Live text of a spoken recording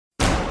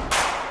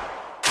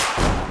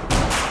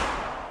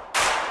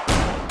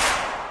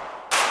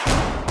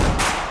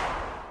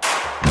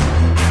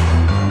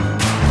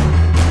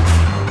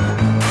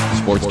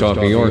Sports Talk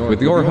New York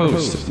with your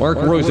hosts, Mark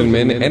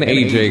Rosenman and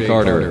AJ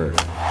Carter.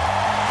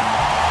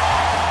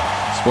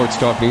 Sports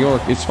Talk New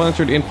York is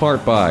sponsored in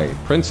part by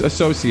Prince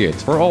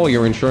Associates for all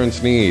your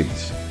insurance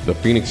needs, the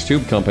Phoenix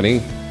Tube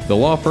Company, the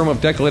law firm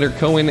of Declator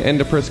Cohen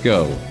and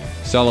DePrisco,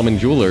 Solomon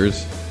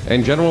Jewelers,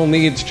 and General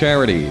Needs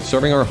Charity,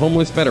 serving our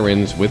homeless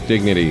veterans with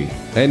dignity.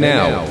 And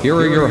now, here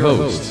are your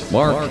hosts,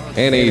 Mark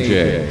and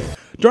AJ.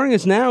 Joining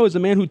us now is a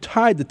man who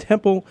tied the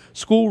Temple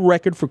school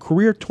record for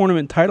career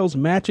tournament titles,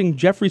 matching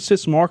Jeffrey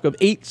Sisk's mark of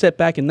 8 set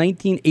back in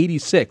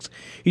 1986.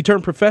 He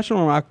turned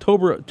professional in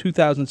October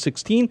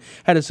 2016,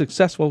 had a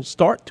successful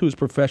start to his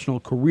professional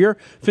career,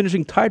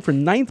 finishing tied for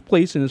 9th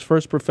place in his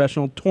first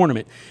professional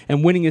tournament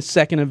and winning his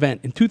second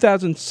event. In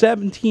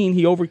 2017,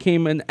 he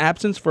overcame an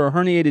absence for a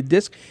herniated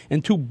disc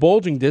and 2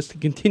 bulging discs to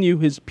continue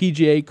his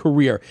PGA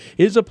career.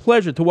 It is a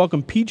pleasure to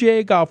welcome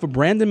PGA golfer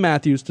Brandon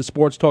Matthews to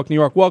Sports Talk New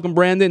York. Welcome,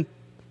 Brandon.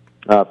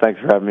 Thanks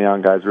for having me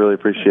on, guys. Really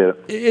appreciate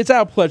it. It's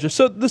our pleasure.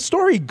 So the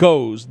story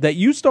goes that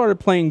you started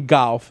playing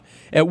golf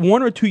at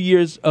 1 or 2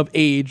 years of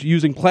age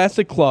using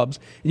plastic clubs,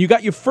 and you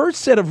got your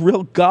first set of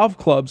real golf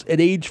clubs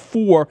at age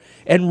 4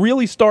 and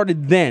really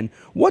started then.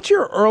 What's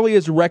your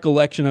earliest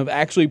recollection of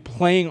actually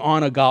playing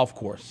on a golf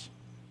course?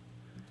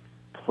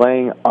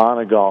 Playing on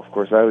a golf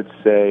course, I would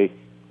say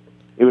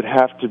it would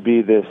have to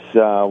be this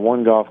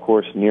one golf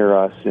course near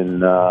us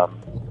just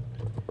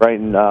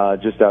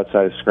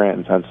outside of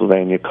Scranton,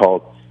 Pennsylvania,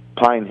 called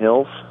Pine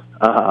Hills.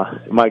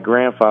 My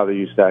grandfather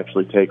used to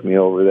actually take me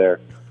over there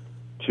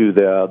to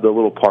the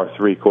little par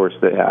 3 course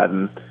they had,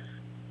 and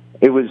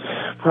it was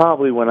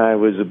probably when I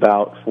was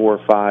about 4,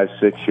 5,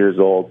 6 years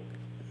old.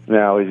 And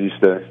I always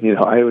used to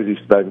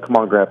beg him, "Come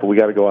on, Grandpa, we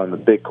got to go on the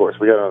big course.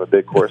 We got to go on the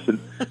big course." And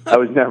I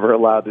was never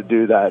allowed to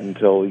do that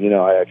until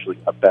I actually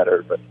got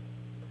better. But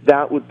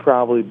that would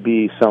probably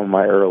be some of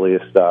my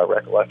earliest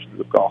recollections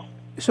of golf.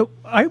 So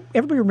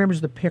everybody remembers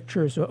the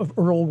pictures of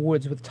Earl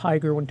Woods with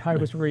Tiger when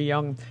Tiger was very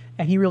young,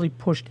 and he really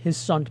pushed his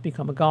son to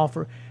become a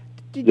golfer.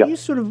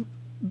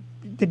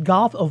 Did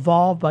golf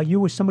evolve by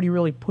you? Was somebody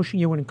really pushing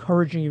you and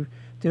encouraging you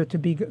to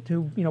be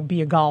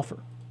a golfer?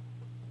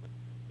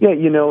 Yeah,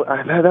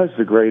 that's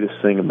the greatest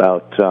thing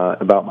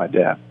about my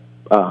dad.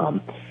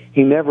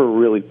 He never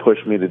really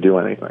pushed me to do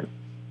anything.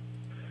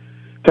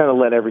 Kind of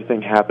let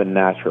everything happen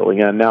naturally.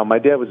 And now my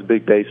dad was a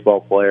big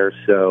baseball player,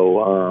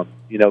 so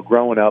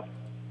growing up,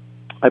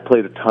 I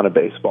played a ton of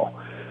baseball,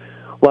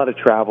 a lot of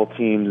travel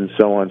teams and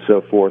so on and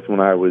so forth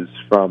when I was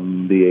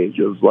from the age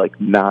of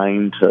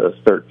 9 to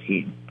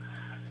 13.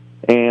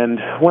 And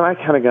when I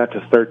kind of got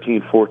to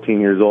 13, 14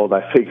 years old,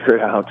 I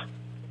figured out,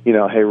 hey,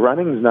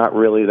 running's not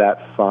really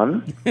that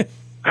fun.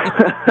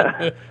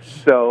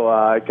 So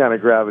I kind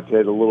of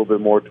gravitated a little bit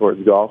more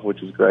towards golf,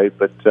 which is great.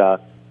 But, that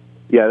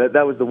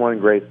was the one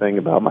great thing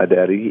about my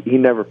dad. He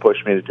never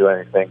pushed me to do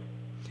anything.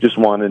 Just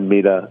wanted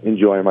me to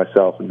enjoy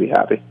myself and be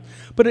happy.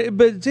 But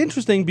it's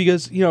interesting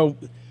because,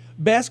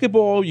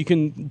 basketball, you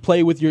can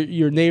play with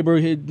your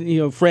neighborhood,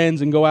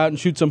 friends and go out and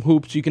shoot some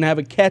hoops. You can have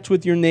a catch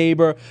with your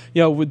neighbor,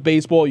 with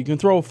baseball. You can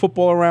throw a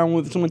football around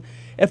with someone.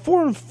 At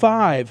 4 and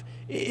 5,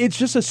 it's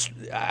just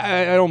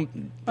I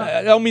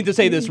don't mean to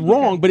say this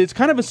wrong, but it's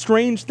kind of a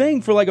strange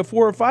thing for a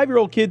 4 or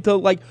 5-year-old kid to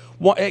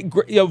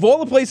of all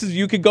the places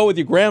you could go with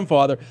your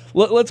grandfather,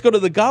 let's go to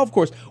the golf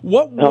course.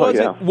 What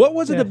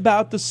was it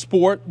about the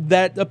sport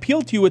that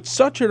appealed to you at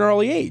such an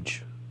early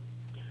age?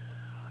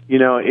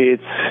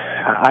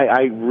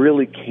 I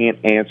really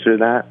can't answer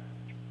that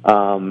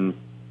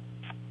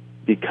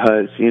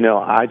because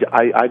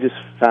I just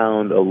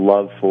found a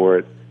love for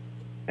it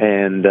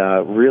and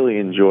really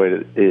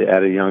enjoyed it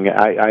at a young age.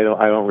 I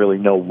don't really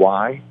know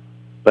why,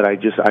 but I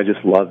just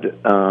loved it.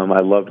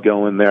 I loved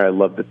going there. I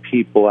loved the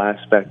people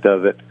aspect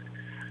of it.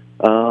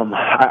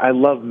 I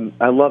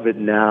love it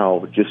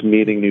now, just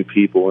meeting new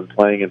people and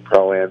playing in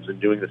pro-ams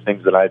and doing the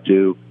things that I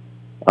do.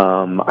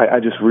 I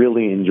just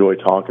really enjoy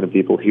talking to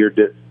people,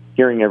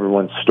 hearing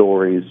everyone's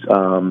stories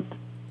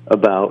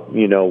about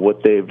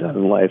what they've done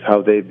in life,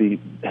 how they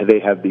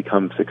have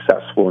become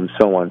successful, and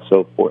so on and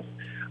so forth.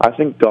 I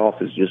think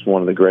golf is just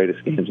one of the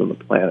greatest games on the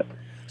planet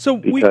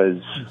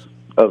because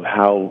of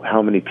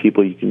how many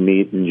people you can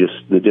meet and just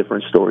the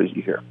different stories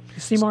you hear.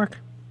 See, Mark?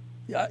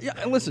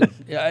 Listen,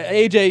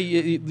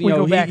 AJ,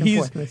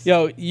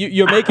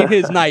 you're making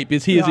his night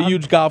because he is a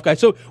huge golf guy.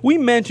 So we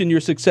mentioned your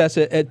success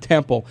at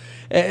Temple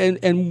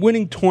and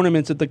winning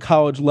tournaments at the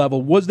college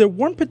level. Was there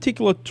one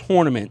particular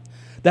tournament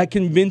that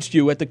convinced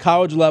you at the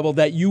college level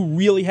that you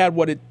really had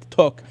what it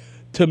took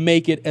to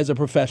make it as a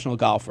professional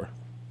golfer?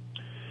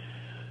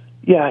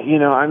 Yeah,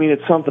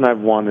 it's something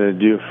I've wanted to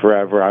do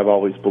forever. I've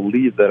always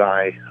believed that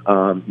I,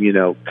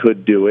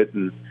 could do it,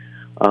 and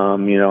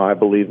I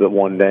believe that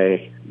one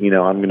day,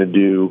 I'm going to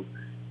do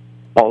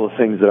all the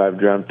things that I've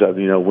dreamt of,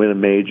 win a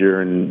major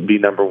and be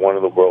number 1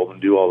 in the world and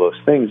do all those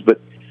things.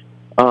 But,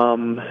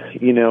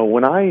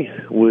 when I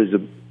was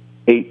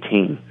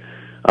 18,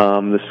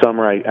 the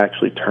summer I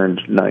actually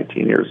turned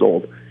 19 years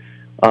old.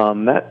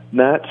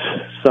 That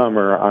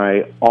summer,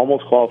 I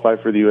almost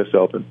qualified for the U.S.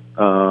 Open,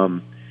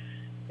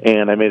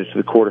 and I made it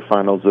to the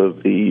quarterfinals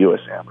of the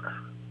U.S. Amateur.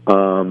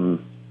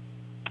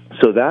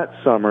 So that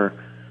summer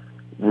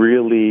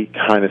really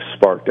kind of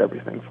sparked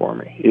everything for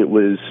me. It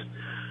was,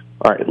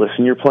 all right,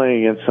 listen, you're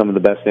playing against some of the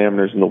best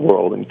amateurs in the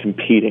world and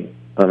competing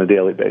on a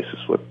daily basis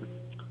with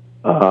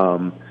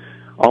them.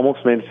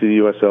 Almost made it to the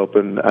U.S.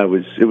 Open.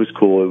 It was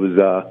cool. It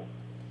was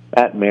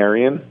at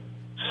Marion.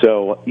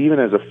 So even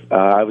as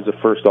I was a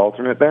first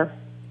alternate there,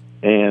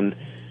 and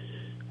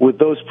with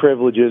those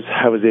privileges,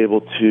 I was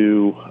able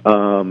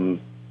to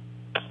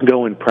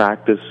go and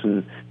practice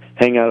and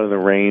hang out on the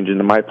range.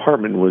 And my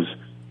apartment was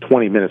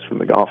 20 minutes from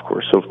the golf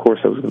course, so of course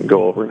I was going to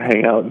go over and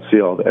hang out and see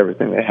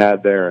everything they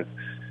had there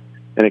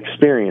and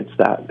experience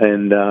that.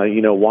 And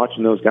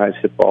watching those guys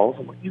hit balls,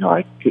 I'm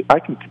like, I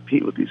can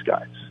compete with these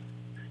guys.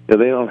 They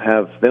don't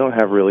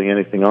have really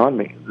anything on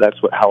me. That's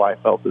how I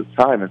felt at the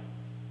time,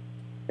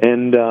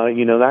 and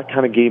that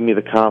kind of gave me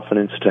the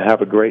confidence to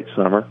have a great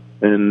summer.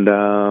 And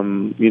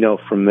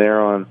from there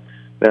on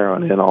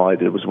in, all I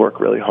did was work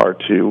really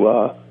hard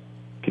to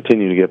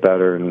continue to get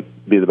better and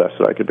be the best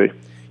that I could be.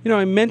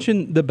 I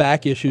mentioned the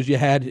back issues you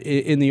had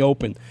in the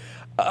Open.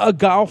 A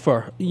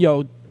golfer,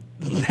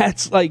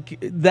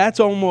 that's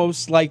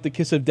almost like the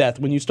kiss of death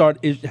when you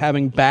start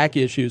having back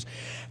issues.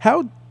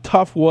 How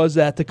tough was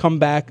that to come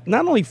back,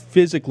 not only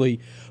physically,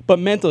 but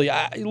mentally?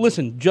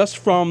 Listen, just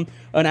from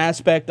an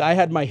aspect, I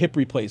had my hip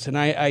replaced, and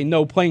I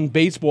know playing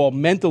baseball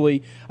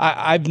mentally,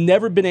 I've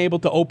never been able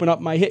to open up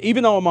my hip.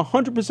 Even though I'm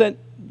 100%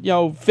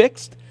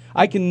 fixed,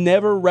 I can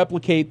never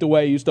replicate the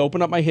way I used to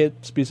open up my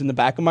hips, because in the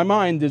back of my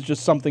mind there's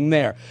just something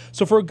there.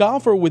 So for a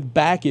golfer with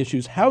back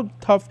issues, how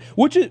tough?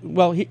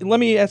 Let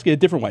me ask you a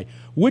different way.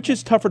 Which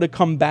is tougher to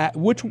come back?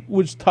 Which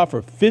was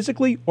tougher,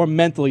 physically or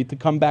mentally, to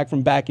come back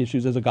from back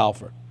issues as a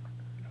golfer?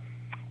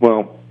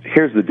 Well,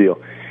 here's the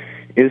deal.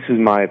 This is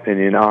my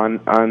opinion on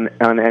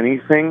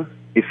anything.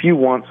 If you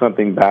want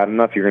something bad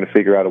enough, you're going to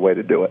figure out a way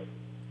to do it.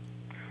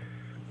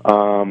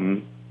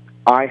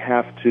 I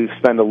have to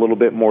spend a little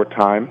bit more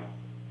time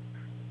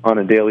on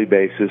a daily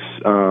basis.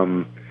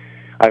 I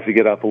have to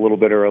get up a little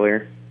bit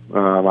earlier.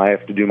 I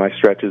have to do my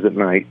stretches at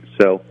night.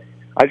 So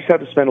I just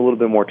have to spend a little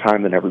bit more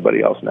time than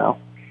everybody else now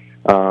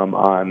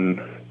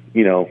on,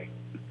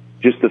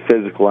 just the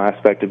physical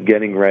aspect of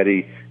getting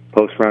ready,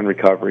 post-round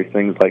recovery,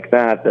 things like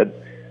that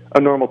a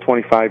normal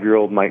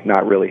 25-year-old might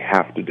not really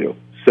have to do.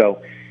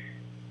 So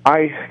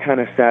I kind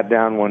of sat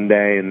down one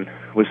day and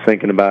was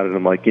thinking about it.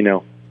 I'm like,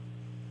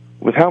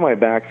 with how my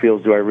back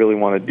feels, do I really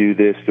want to do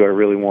this? Do I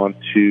really want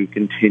to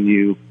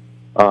continue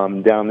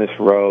down this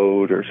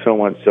road, or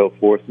so on and so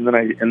forth? And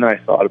then I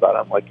thought about it.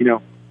 I'm like,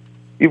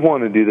 you've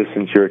wanted to do this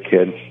since you're a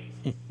kid.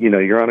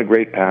 You're on a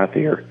great path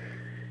here.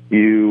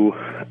 You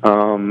have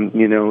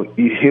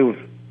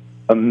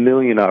a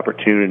million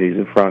opportunities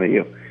in front of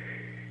you.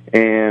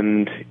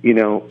 And,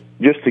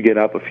 just to get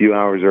up a few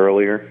hours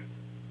earlier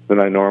than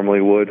I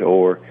normally would,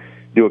 or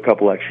do a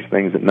couple extra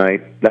things at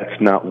night,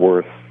 that's not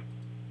worth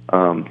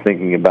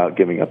thinking about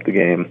giving up the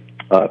game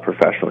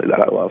professionally that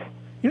I love.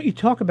 You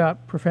talk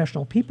about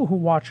professional people who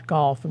watch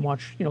golf and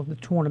watch the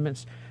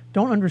tournaments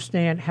don't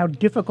understand how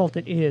difficult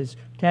it is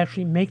to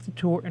actually make the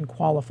tour and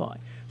qualify.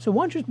 So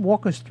why don't you just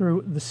walk us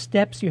through the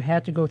steps you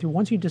had to go through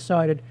once you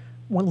decided,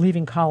 when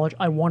leaving college,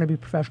 I want to be a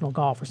professional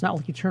golfer. It's not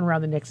like you turn around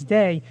the next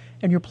day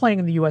and you're playing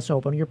in the U.S.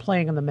 Open, you're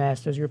playing in the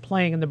Masters, you're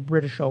playing in the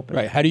British Open.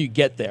 Right. How do you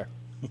get there?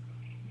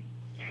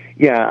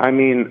 Yeah, I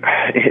mean,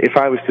 if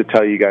I was to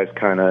tell you guys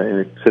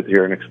and sit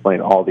here and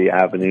explain all the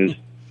avenues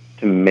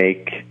to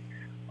make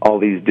all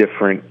these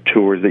different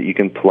tours that you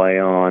can play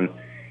on,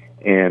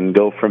 and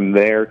go from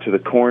there to the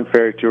Korn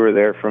Ferry Tour,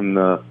 there from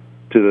the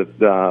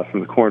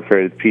Korn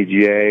Ferry to the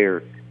PGA,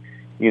 or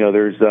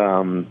there's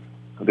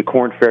the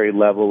Korn Ferry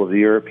level of the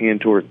European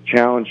Tour,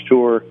 Challenge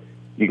Tour.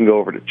 You can go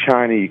over to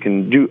China. You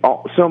can do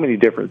so many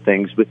different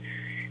things, but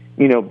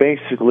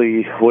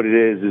basically what it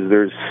is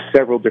there's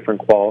several different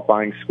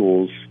qualifying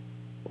schools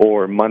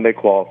or Monday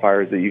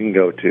qualifiers that you can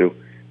go to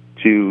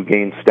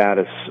gain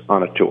status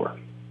on a tour.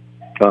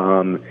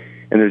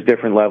 And there's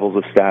different levels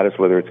of status,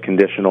 whether it's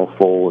conditional,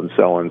 full, and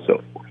so on and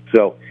so forth.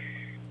 So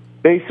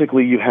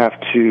basically you have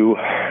to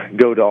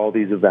go to all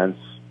these events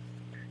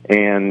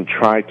and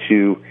try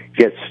to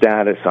get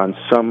status on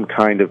some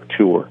kind of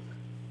tour.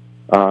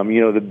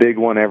 The big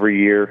one every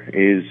year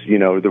is,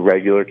 the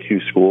regular Q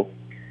School.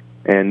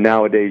 And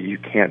nowadays you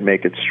can't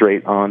make it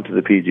straight onto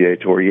the PGA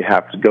Tour. You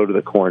have to go to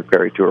the Korn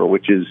Ferry Tour,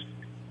 which is,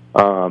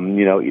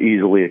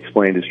 easily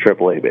explained as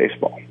AAA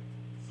baseball.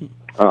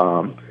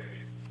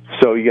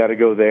 So you got to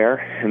go there,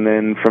 and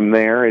then from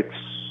there it's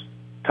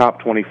top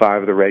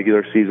 25 of the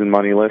regular season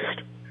money list.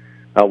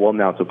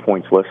 Now it's a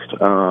points list.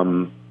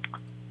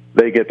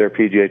 They get their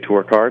PGA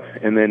Tour card,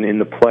 and then in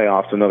the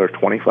playoffs, another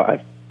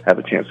 25 have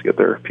a chance to get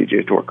their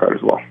PGA Tour card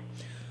as well.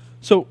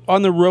 So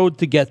on the road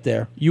to get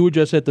there, you were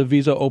just at the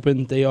Visa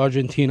Open de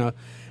Argentina,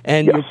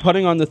 and yes. You're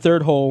putting on the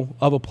third hole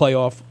of a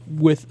playoff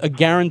with a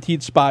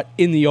guaranteed spot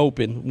in the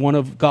Open, one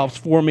of golf's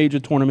 4 major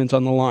tournaments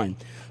on the line.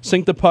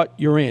 Sink the putt,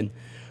 you're in.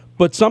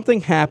 but something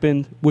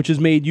happened which has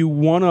made you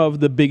one of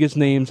the biggest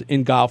names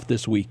in golf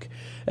this week.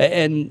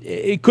 And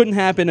it couldn't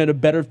happen at a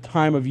better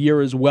time of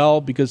year as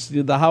well, because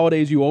the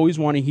holidays, you always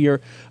want to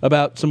hear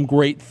about some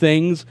great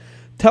things.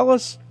 Tell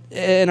us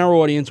and our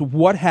audience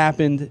what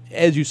happened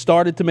as you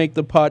started to make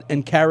the putt,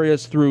 and carry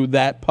us through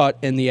that putt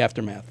and the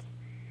aftermath.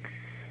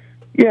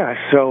 Yeah,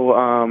 so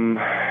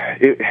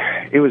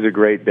it was a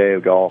great day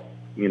of golf,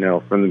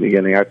 from the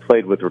beginning. I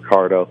played with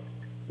Ricardo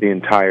the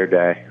entire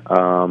day.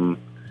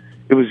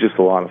 It was just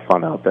a lot of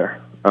fun out there,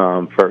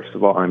 first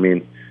of all. I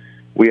mean,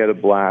 we had a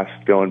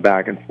blast going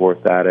back and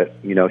forth at it.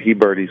 He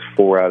birdies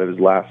 4 out of his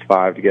last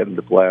 5 to get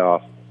into the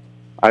playoffs.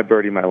 I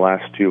birdied my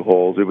last 2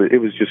 holes. It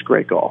was just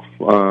great golf.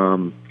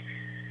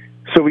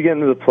 So we get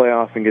into the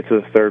playoff and get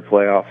to the 3rd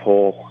playoff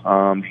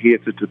hole. He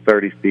hits it to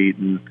 30 feet,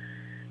 and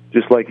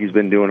just like he's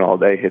been doing all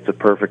day, hits a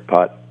perfect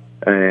putt.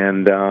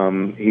 And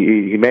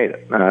he made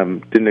it.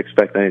 Didn't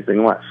expect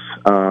anything less.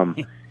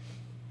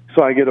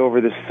 So I get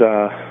over this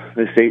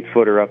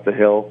 8-footer up the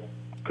hill.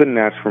 Couldn't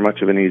ask for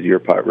much of an easier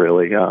putt,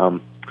 really.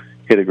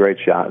 Hit a great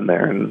shot in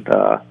there, and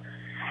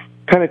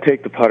kind of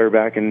take the putter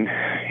back. And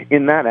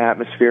in that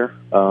atmosphere,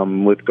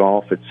 with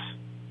golf,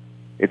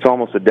 it's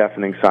almost a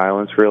deafening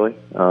silence, really,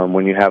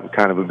 when you have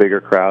kind of a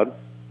bigger crowd.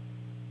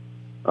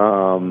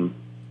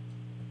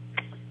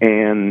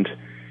 And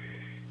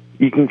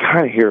you can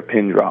kind of hear a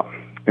pin drop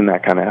in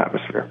that kind of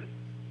atmosphere.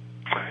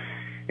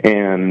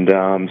 And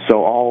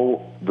so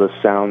all the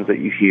sounds that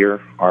you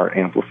hear are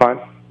amplified,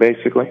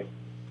 basically.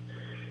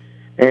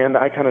 And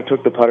I kind of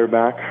took the putter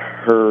back,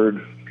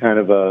 heard kind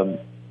of a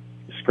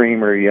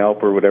scream or a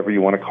yelp or whatever you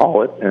want to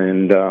call it,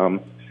 and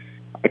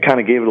I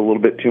kind of gave it a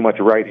little bit too much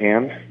right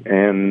hand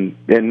and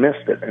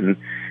missed it. And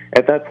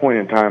at that point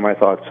in time, I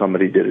thought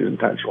somebody did it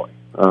intentionally.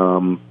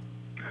 I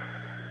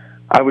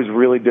was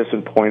really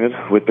disappointed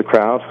with the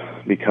crowd,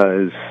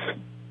 because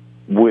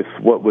with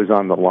what was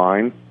on the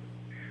line,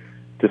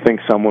 to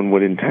think someone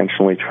would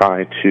intentionally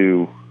try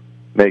to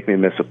make me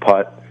miss a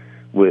putt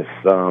with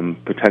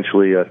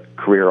potentially a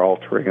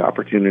career-altering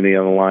opportunity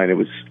on the line, it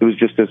was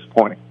just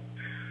disappointing.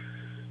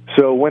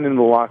 So went into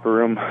the locker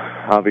room,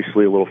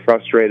 obviously a little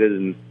frustrated,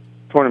 and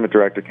the tournament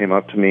director came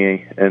up to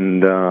me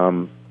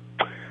and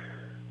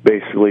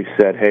basically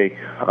said, "Hey,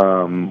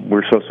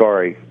 we're so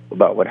sorry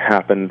about what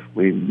happened.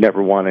 We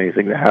never want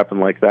anything to happen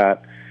like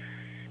that,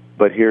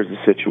 but here's the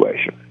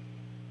situation."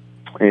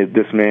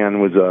 This man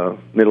was a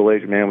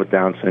middle-aged man with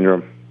Down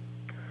syndrome.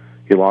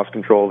 He lost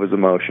control of his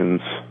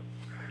emotions.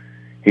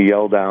 He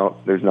yelled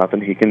out, "There's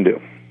nothing he can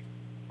do."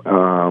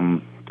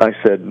 I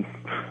said,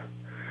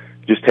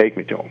 "Just take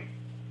me to him."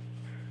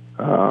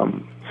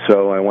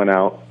 So I went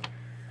out,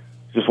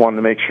 just wanted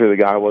to make sure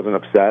the guy wasn't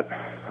upset.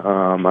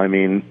 I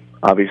mean,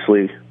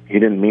 obviously, he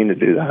didn't mean to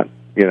do that,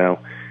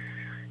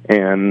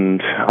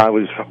 And I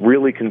was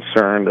really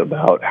concerned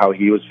about how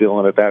he was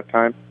feeling at that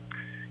time,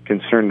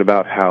 concerned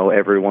about how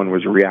everyone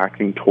was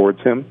reacting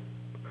towards him.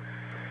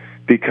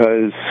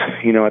 Because,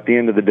 at the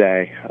end of the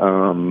day,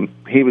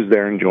 he was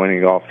there enjoying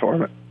a golf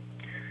tournament.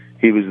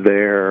 He was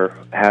there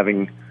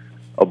having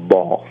a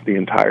ball the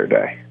entire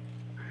day.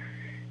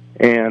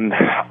 And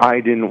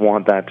I didn't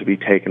want that to be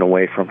taken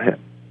away from him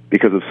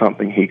because of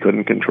something he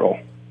couldn't control.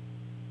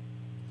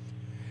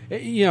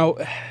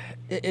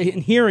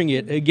 In hearing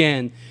it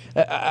again,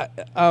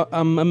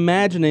 I'm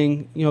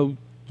imagining,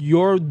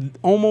 you're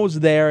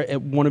almost there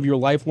at one of your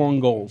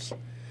lifelong goals.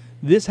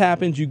 This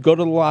happens, you go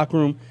to the locker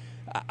room.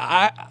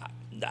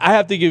 I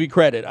have to give you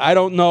credit. I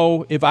don't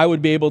know if I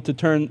would be able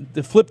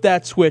to flip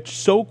that switch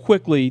so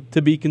quickly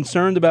to be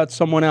concerned about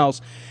someone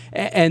else.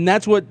 And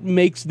that's what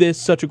makes this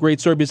such a great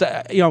service.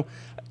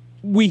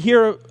 We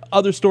hear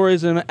other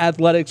stories in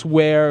athletics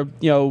where,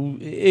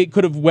 it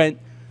could have went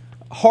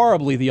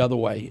horribly the other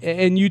way.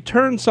 And you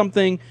turn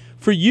something,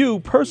 for you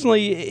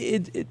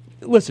personally,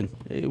 listen,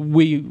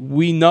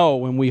 we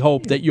know and we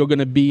hope that you're going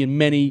to be in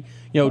many,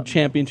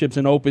 championships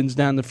and opens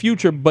down the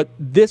future, but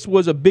this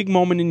was a big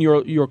moment in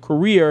your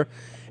career,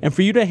 and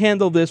for you to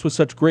handle this with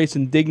such grace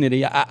and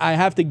dignity, I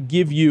have to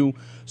give you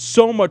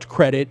so much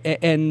credit,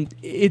 and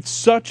it's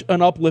such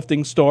an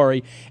uplifting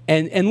story.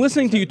 And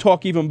listening to you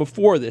talk even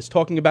before this,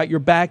 talking about your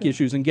back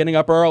issues and getting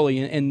up early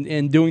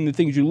and doing the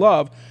things you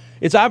love,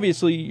 it's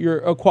obviously you're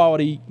a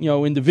quality,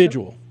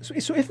 individual. So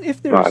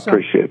if there's I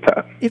appreciate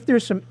that. If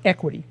there's some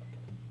equity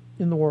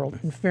in the world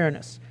and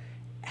fairness,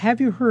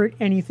 have you heard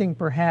anything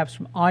perhaps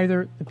from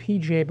either the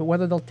PGA, but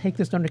whether they'll take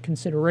this under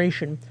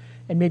consideration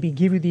and maybe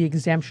give you the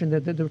exemption,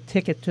 the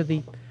ticket to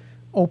the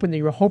Open that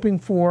you were hoping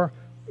for,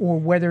 or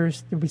whether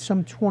there'll be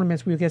some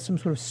tournaments where you get some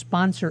sort of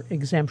sponsor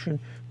exemption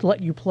to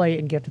let you play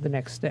and get to the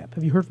next step?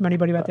 Have you heard from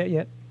anybody about that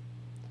yet?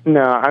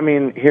 No, I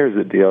mean, here's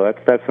the deal.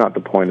 That's not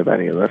the point of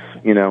any of this,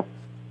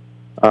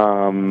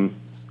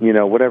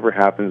 whatever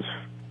happens,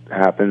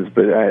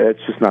 but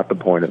it's just not the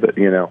point of it,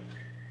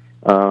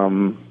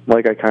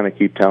 Like I kind of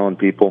keep telling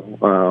people,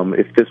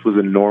 if this was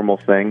a normal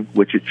thing,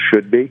 which it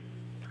should be,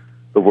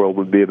 the world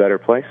would be a better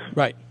place.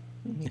 Right.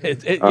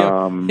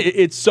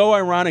 It's so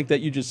ironic that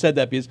you just said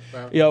that because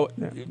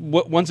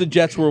once the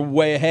Jets were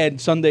way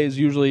ahead, Sundays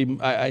usually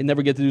I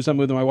never get to do something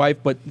with my wife,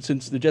 but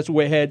since the Jets were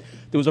way ahead,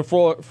 there was a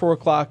 4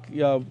 o'clock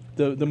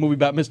the movie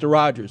about Mr.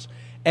 Rogers,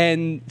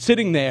 and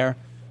sitting there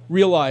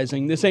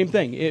realizing the same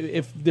thing.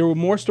 If there were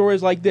more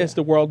stories like this,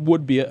 the world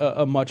would be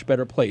a much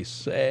better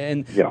place.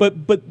 And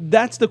but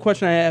that's the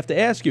question I have to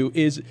ask you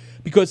is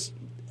because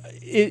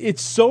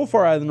it's so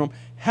far out of the norm.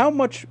 How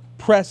much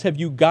press have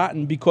you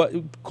gotten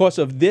because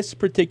of this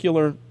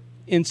particular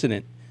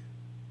incident?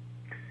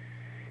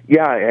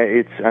 Yeah,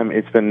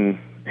 it's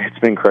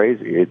been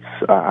crazy.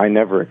 I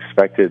never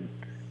expected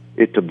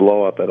it to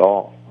blow up at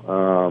all.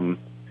 I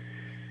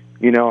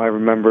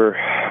remember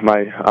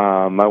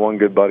my one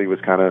good buddy was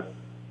kind of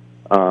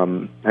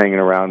hanging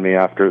around me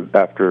after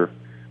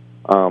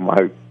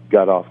I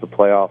got off the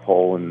playoff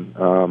hole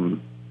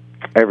and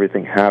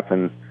everything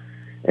happened,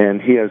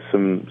 and he has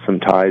some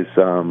ties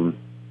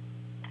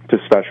to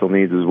special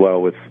needs as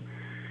well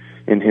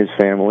in his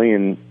family,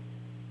 and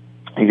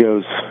he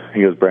goes,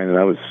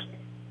 Brandon,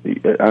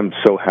 I'm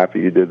so happy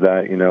you did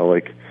that.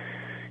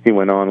 He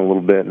went on a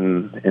little bit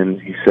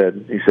and he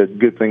said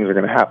good things are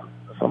going to happen.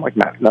 So I'm like,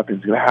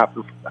 nothing's going to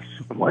happen.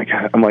 I'm like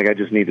I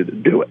just needed to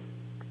do it.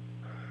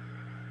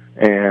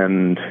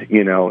 And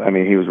he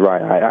was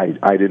right.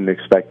 I didn't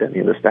expect any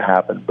of this to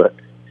happen, but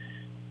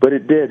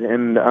it did.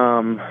 And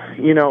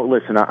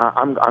listen,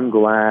 I'm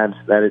glad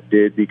that it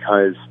did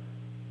because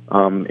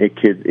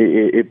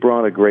it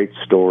brought a great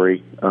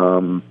story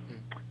to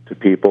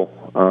people,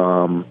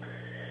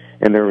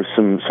 and there was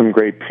some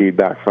great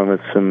feedback from it.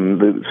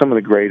 Some of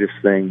the greatest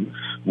things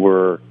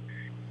were,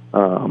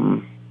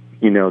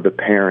 the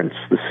parents,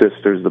 the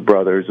sisters, the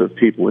brothers of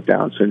people with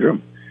Down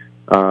syndrome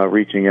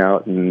reaching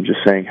out and just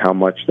saying how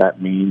much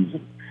that means,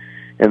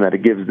 and that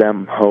it gives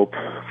them hope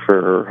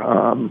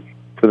for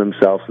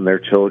themselves and their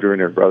children,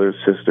 their brothers,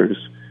 sisters.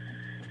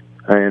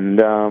 And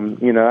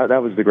that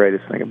was the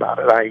greatest thing about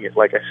it.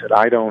 Like I said,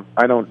 I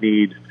don't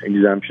need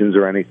exemptions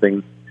or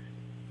anything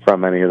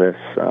from any of this.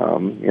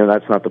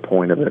 That's not the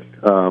point of it.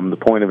 The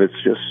point of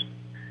it's just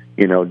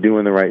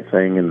doing the right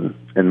thing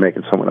and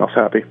making someone else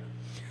happy.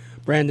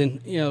 Brandon,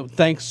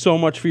 thanks so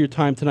much for your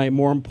time tonight.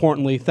 More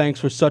importantly,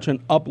 thanks for such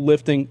an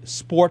uplifting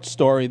sports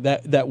story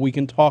that we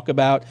can talk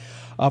about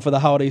for the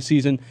holiday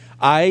season.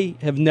 I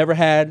have never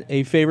had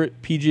a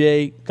favorite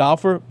PGA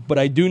golfer, but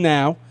I do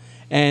now.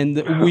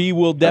 And we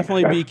will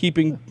definitely be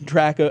keeping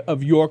track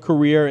of your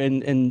career.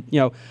 And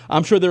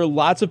I'm sure there are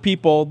lots of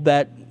people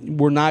that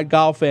were not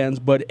golf fans,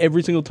 but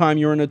every single time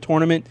you're in a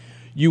tournament,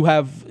 you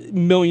have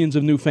millions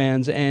of new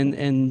fans.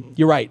 And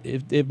you're right.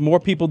 If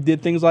more people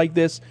did things like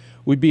this,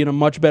 we'd be in a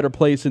much better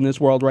place in this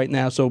world right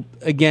now. So,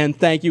 again,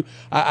 thank you.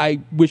 I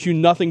wish you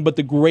nothing but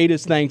the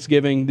greatest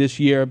Thanksgiving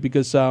this year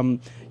because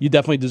you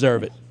definitely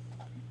deserve it.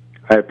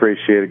 I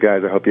appreciate it,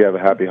 guys. I hope you have a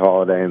happy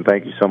holiday, and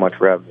thank you so much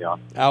for having me on.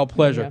 Our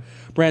pleasure. Yeah.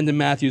 Brandon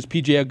Matthews,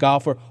 PGA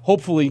golfer,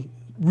 hopefully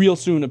real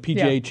soon a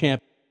PGA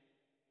champ.